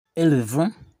Hello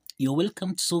everyone, you're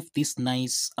welcome to solve this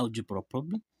nice algebra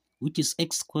problem, which is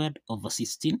x squared over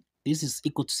 16. This is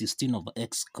equal to 16 over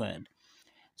x squared.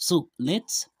 So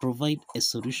let's provide a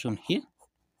solution here.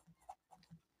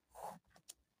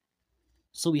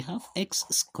 So we have x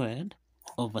squared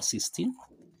over 16.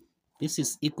 This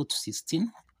is equal to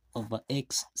 16 over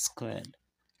x squared.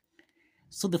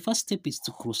 So the first step is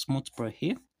to cross multiply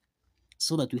here,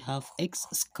 so that we have x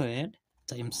squared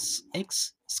times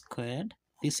x squared.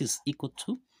 This is equal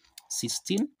to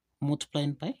 16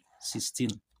 multiplied by 16.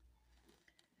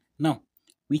 Now,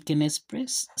 we can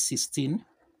express 16.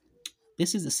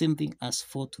 This is the same thing as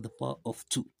 4 to the power of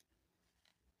 2.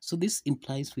 So this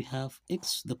implies we have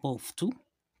x to the power of 2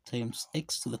 times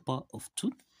x to the power of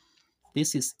 2.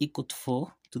 This is equal to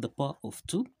 4 to the power of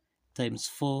 2 times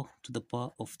 4 to the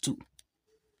power of 2.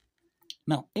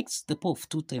 Now, x to the power of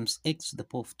 2 times x to the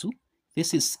power of 2.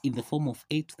 This is in the form of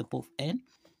a to the power of n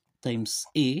times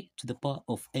a to the power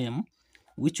of m,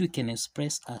 which we can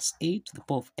express as a to the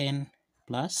power of n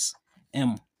plus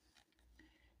m.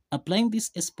 Applying this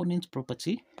exponent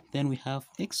property, then we have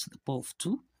x to the power of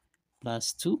 2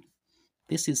 plus 2.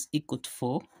 This is equal to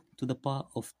 4 to the power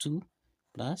of 2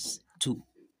 plus 2.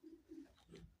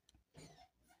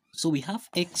 So we have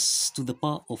x to the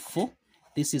power of 4.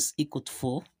 This is equal to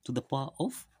 4 to the power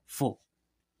of 4.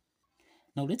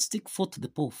 Now let's take 4 to the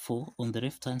power of 4 on the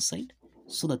left hand side,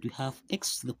 so that we have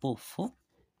x to the power of 4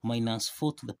 minus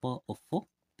 4 to the power of 4.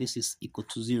 This is equal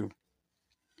to 0.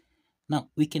 Now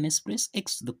we can express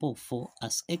x to the power of 4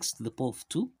 as x to the power of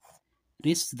 2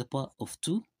 raised to the power of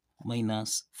 2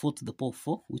 minus 4 to the power of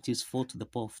 4, which is 4 to the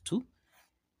power of 2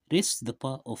 raised to the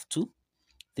power of 2.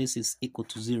 This is equal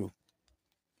to 0.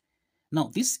 Now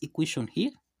this equation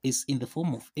here is in the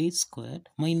form of a squared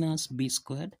minus b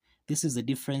squared. This is the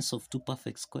difference of two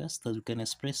perfect squares that we can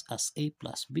express as a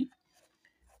plus b.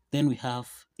 Then we have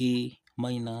a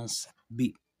minus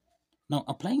b. Now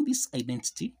applying this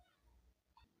identity,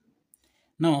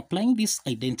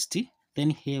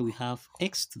 then here we have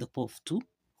x to the power of 2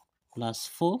 plus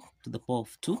 4 to the power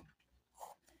of 2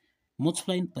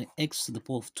 multiplied by x to the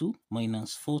power of 2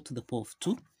 minus 4 to the power of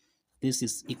 2. This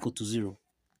is equal to 0.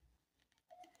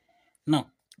 Now,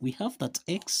 we have that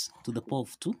x to the power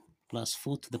of 2 plus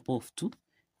 4 to the power of 2.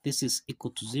 This is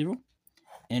equal to 0.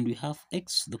 And we have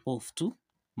x to the power of 2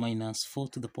 minus 4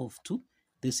 to the power of 2.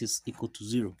 This is equal to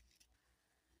 0.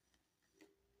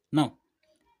 Now,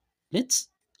 let's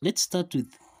start with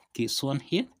case 1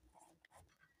 here.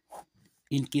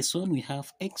 In case 1, we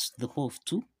have x to the power of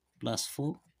 2 plus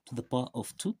 4 to the power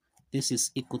of 2. This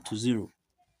is equal to 0.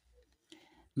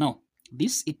 Now,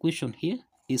 this equation here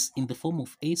is in the form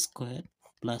of a squared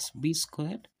plus b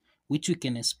squared, which we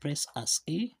can express as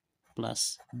a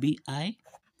plus bi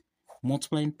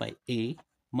multiplied by a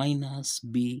minus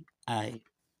bi.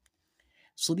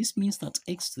 So this means that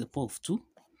x to the power of 2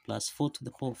 plus 4 to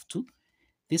the power of 2,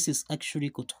 this is actually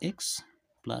equal to x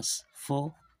plus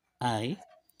 4i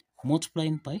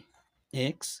multiplied by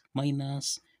x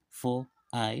minus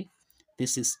 4i.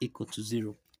 This is equal to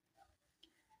 0.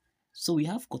 So we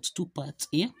have got two parts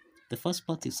here. The first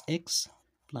part is x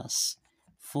plus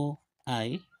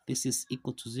 4i. This is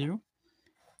equal to 0.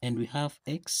 And we have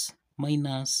x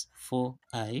minus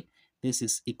 4i. This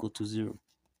is equal to 0.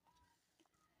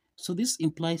 So this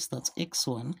implies that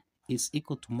x1 is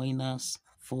equal to minus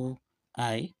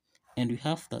 4i. And we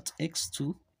have that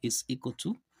x2 is equal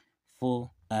to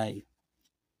 4i.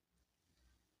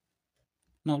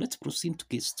 Now let's proceed to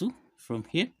case 2 from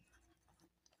here.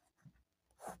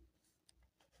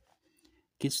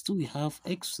 Case 2, we have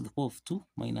x to the power of 2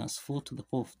 minus 4 to the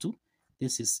power of 2.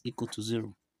 This is equal to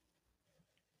 0.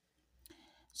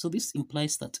 So this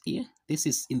implies that here, this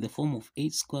is in the form of a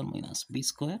squared minus b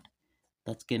squared,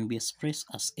 that can be expressed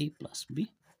as a plus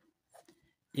b,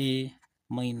 a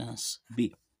minus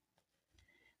b.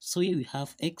 So here we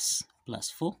have x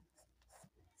plus 4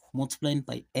 multiplied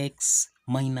by x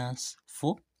minus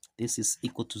 4. This is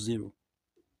equal to 0.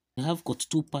 We have got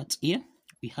two parts here.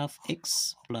 We have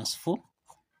x plus 4.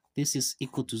 This is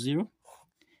equal to 0.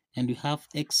 And we have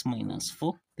x minus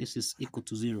 4. This is equal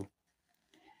to 0.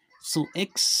 So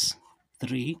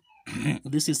x3,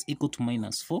 this is equal to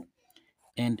minus 4.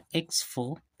 And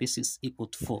x4, this is equal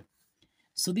to 4.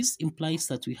 So this implies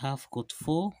that we have got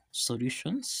 4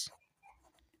 solutions.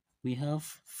 We have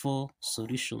 4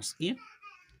 solutions here.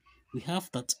 We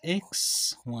have that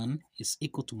x1 is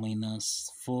equal to minus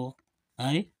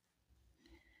 4i.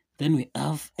 Then we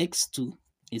have x2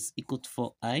 is equal to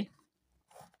 4i.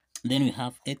 Then we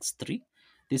have x3.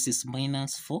 This is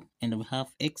minus 4. And we have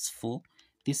x4.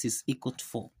 This is equal to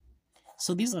 4.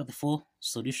 So these are the 4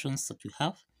 solutions that we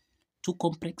have. two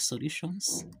complex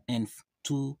solutions and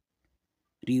two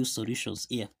real solutions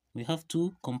here. We have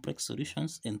two complex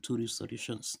solutions and two real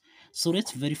solutions. So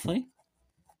let's verify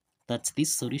that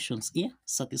these solutions here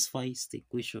satisfies the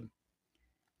equation.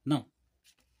 Now,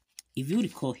 if you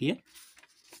recall here,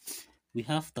 we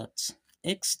have that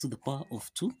x to the power of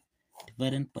 2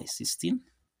 divided by 16.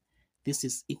 This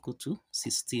is equal to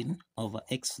 16 over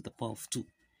x to the power of 2.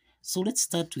 So let's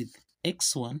start with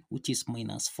x1, which is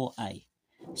minus 4i.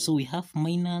 So we have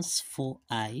minus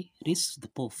 4i raised to the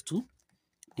power of 2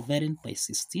 divided by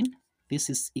 16. This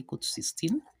is equal to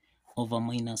 16 over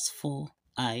minus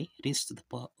 4i raised to the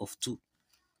power of 2.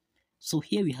 So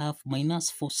here we have minus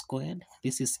 4 squared.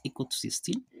 This is equal to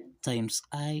 16 times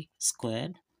I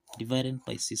squared divided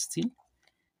by 16.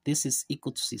 This is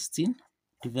equal to 16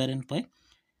 divided by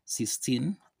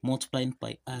 16 multiplied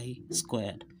by I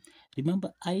squared.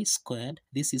 Remember, I squared,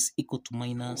 this is equal to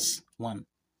minus 1.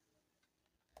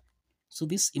 So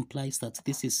this implies that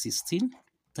this is 16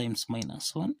 times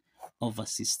minus 1 over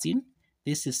 16.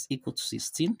 This is equal to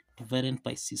 16 divided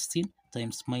by 16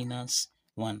 times minus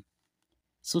 1.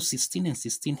 So 16 and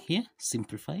 16 here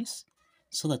simplifies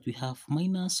so that we have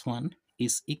minus 1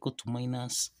 is equal to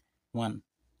minus 1.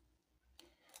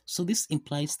 So this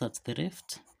implies that the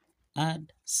left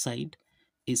hand side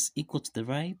is equal to the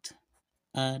right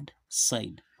hand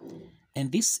side.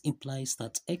 And this implies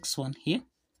that x1 here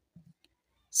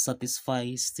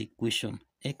satisfies the equation.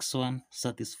 x1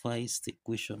 satisfies the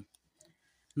equation.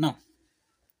 Now,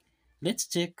 let's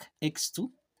check x2.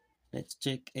 Let's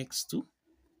check x2.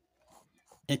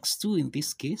 x2 in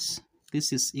this case,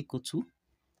 this is equal to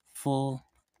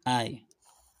 4i.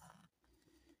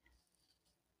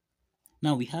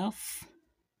 Now we have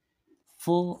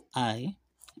 4i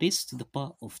raised to the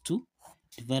power of 2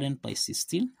 divided by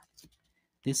 16.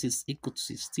 This is equal to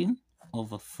 16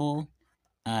 over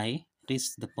 4i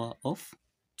raised to the power of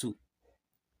 2.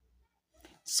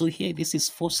 So here this is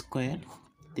 4 squared.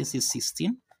 This is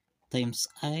 16 times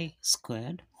I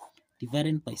squared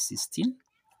divided by 16.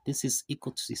 This is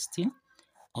equal to 16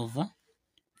 over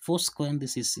 4 squared.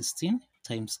 This is 16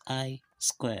 times I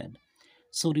squared.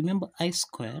 So remember, I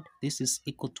squared, this is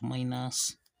equal to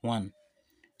minus 1.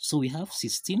 So we have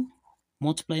 16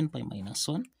 multiplied by minus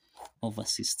 1 over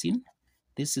 16.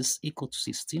 This is equal to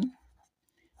 16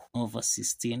 over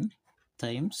 16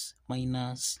 times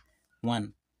minus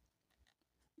 1.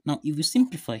 Now, if we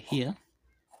simplify here,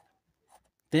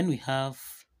 then we have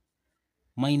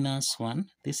minus 1.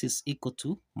 This is equal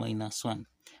to minus 1.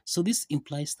 So this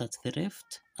implies that the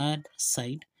left hand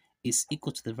side is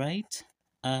equal to the right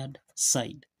hand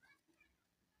side.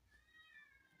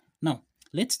 Now,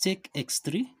 let's take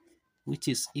x3, which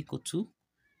is equal to,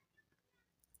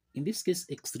 in this case,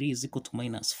 x3 is equal to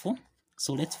minus 4.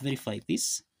 So let's verify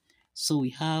this. So we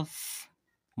have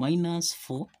minus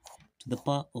 4 to the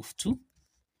power of 2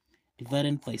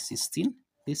 divided by 16.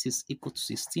 This is equal to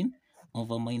 16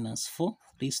 over minus 4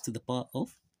 raised to the power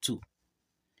of 2.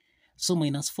 So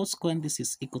minus 4 squared, this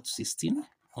is equal to 16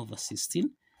 over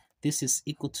 16. This is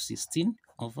equal to 16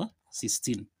 over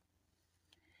 16.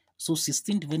 So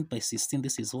 16 divided by 16,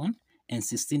 this is 1. And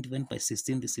 16 divided by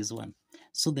 16, this is 1.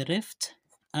 So the left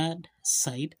hand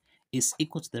side is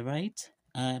equal to the right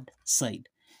hand side.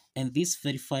 And this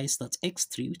verifies that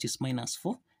x3, which is minus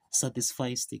 4,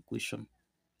 satisfies the equation.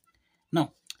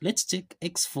 Now, let's check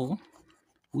x4,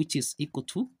 which is equal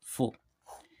to 4.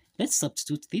 Let's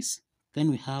substitute this.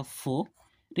 Then we have 4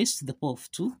 raised to the power of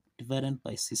 2 divided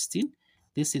by 16.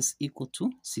 This is equal to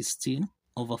 16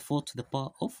 over 4 to the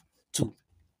power of 2.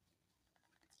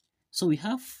 So we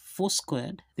have 4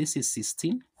 squared. This is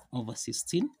 16 over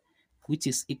 16, which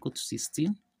is equal to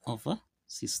 16 over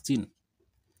 16.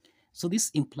 So this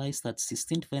implies that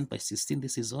 16 divided by 16,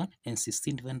 this is 1, and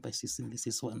 16 divided by 16, this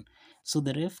is 1. So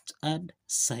the left hand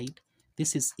side,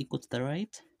 this is equal to the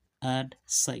right hand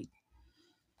side.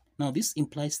 Now this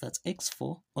implies that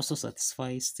x4 also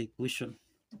satisfies the equation.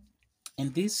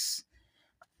 And this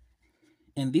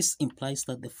implies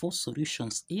that the 4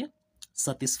 solutions here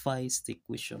satisfies the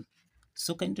equation.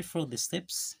 So kindly follow the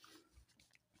steps,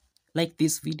 like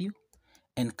this video,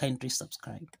 and kindly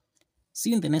subscribe. See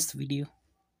you in the next video.